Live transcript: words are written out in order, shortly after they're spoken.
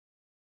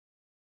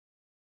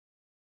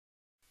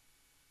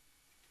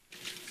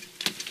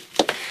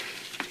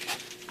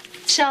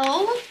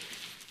So,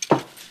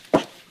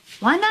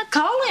 why not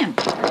call him?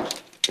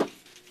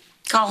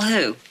 Call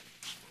who?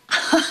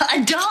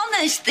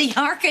 Adonis, the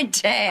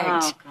architect.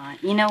 Oh, God.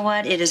 You know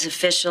what? It is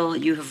official.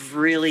 You have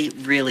really,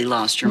 really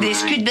lost your mind.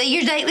 This could be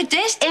your date with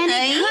destiny. And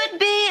it could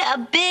be a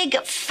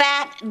big,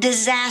 fat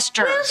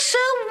disaster. Well, so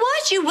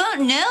what? You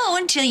won't know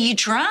until you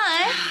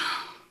try.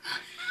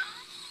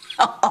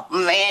 Oh,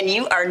 man,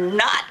 you are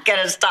not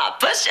going to stop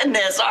pushing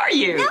this, are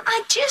you? No,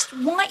 I just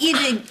want you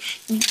to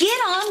get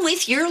on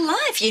with your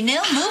life, you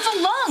know? Move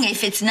along.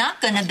 If it's not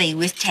going to be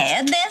with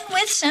Tad, then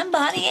with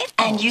somebody else.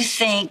 And you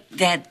think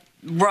that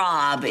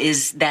Rob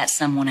is that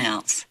someone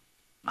else?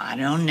 I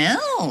don't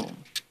know.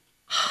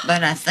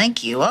 But I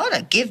think you ought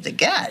to give the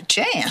guy a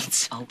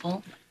chance.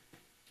 Opal,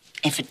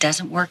 if it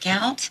doesn't work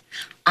out,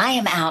 I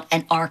am out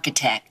an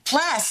architect.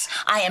 Plus,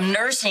 I am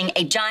nursing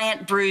a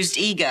giant bruised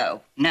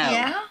ego. No.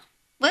 Yeah?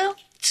 Well,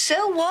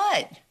 so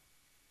what?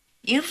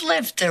 You've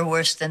lived through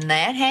worse than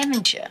that,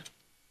 haven't you?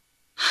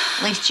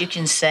 At least you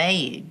can say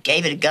you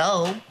gave it a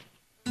go.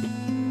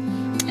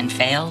 And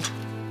failed?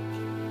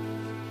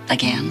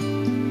 Again?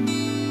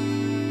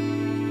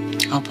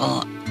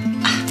 Opal,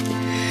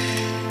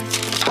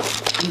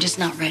 I'm just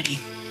not ready.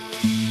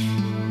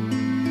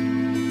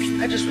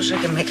 I just wish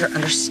I could make her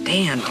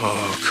understand.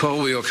 Oh,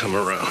 Colby will come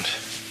around.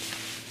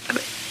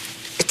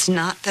 It's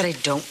not that I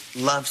don't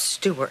love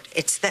Stuart.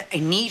 It's that I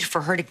need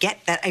for her to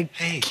get that I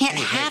can't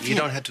have him. You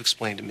don't have to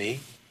explain to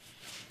me.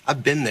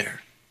 I've been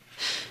there.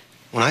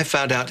 When I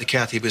found out that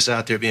Kathy was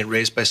out there being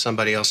raised by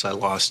somebody else, I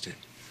lost it.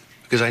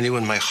 Because I knew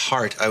in my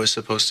heart I was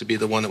supposed to be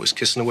the one that was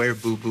kissing away her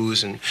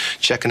boo-boos and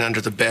checking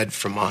under the bed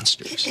for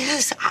monsters. It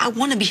is. I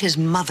want to be his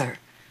mother.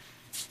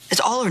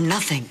 It's all or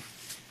nothing.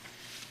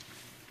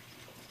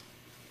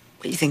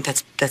 What, you think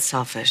that's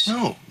selfish?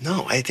 No.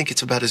 I think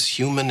it's about as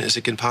human as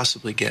it can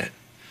possibly get.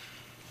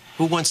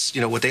 Who wants,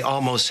 what they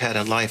almost had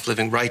in life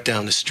living right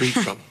down the street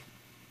from them?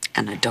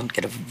 And I don't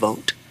get a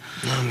vote.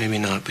 No, maybe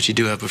not, but you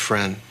do have a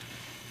friend.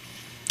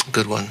 A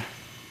good one.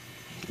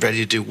 Ready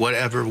to do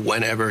whatever,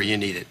 whenever you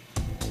need it.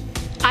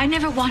 I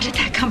never wanted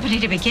that company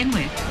to begin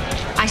with.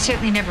 I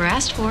certainly never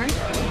asked for it.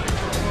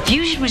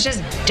 Fusion was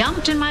just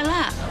dumped in my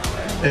lap.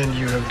 And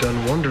you have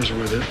done wonders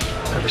with it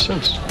ever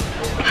since.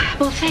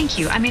 Well, thank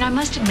you. I mean, I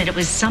must admit it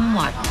was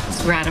somewhat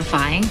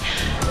gratifying.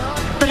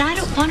 But I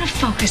don't want to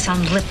focus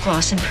on lip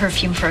gloss and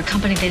perfume for a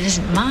company that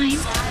isn't mine.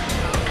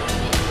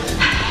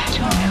 I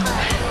don't know.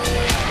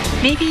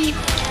 Maybe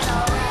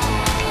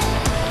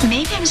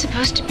I'm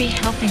supposed to be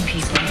helping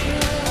people.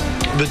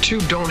 The two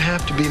don't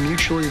have to be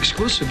mutually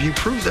exclusive. You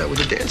proved that with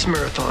the dance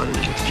marathon and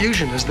with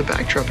Fusion as the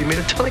backdrop. You made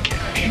a ton of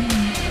cash.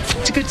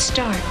 It's a good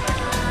start.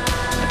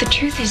 But the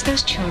truth is,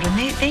 those children,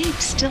 they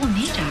still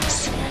need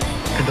us.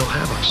 And they'll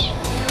have us,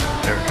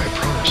 Eric, I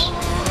promise.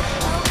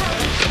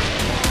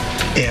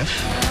 If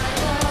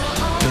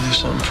you'll do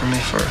something for me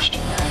first.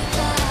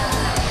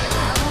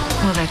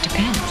 Well, that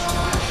depends.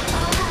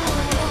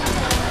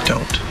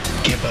 Don't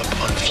give up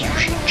on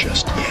Fusion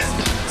just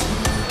yet.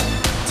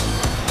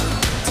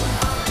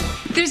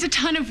 There's a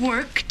ton of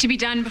work to be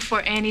done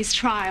before Annie's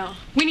trial.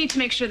 We need to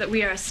make sure that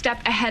we are a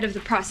step ahead of the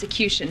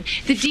prosecution.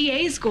 The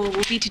DA's goal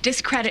will be to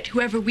discredit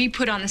whoever we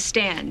put on the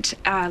stand.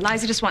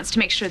 Liza just wants to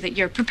make sure that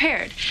you're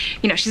prepared.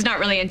 She's not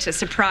really into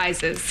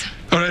surprises.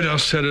 All right, I'll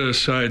set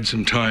aside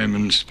some time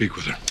and speak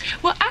with her.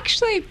 Well,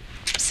 actually,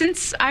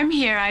 since I'm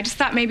here, I just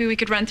thought maybe we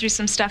could run through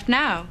some stuff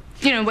now.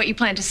 What you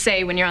plan to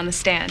say when you're on the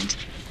stand.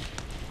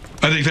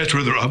 I think that's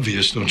rather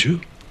obvious, don't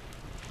you?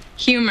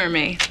 Humor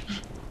me.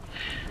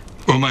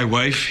 Well, my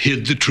wife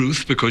hid the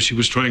truth because she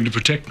was trying to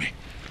protect me.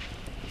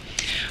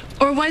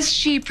 Or was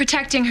she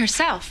protecting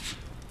herself?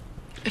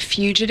 A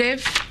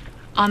fugitive,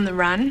 on the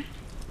run,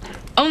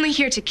 only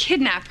here to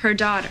kidnap her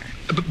daughter.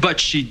 But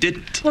she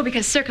didn't. Well,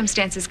 because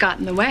circumstances got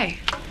in the way.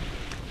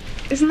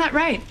 Isn't that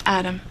right,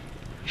 Adam?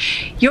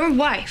 Your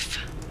wife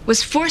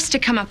was forced to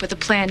come up with a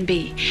plan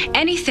B,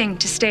 anything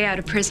to stay out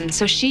of prison,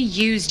 so she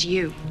used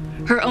you.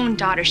 Her own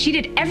daughter. She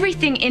did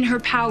everything in her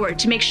power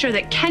to make sure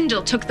that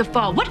Kendall took the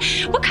fall. What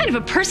kind of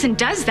a person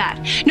does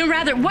that? No,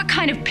 rather, what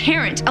kind of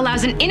parent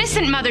allows an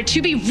innocent mother to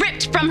be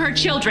ripped from her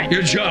children?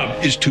 Your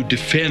job is to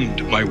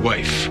defend my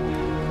wife,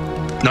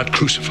 not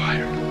crucify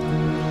her.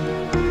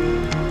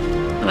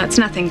 Well, that's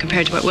nothing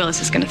compared to what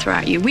Willis is going to throw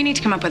at you. We need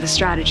to come up with a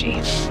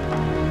strategy.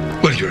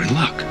 Well, you're in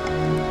luck.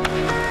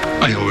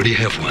 I already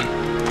have one.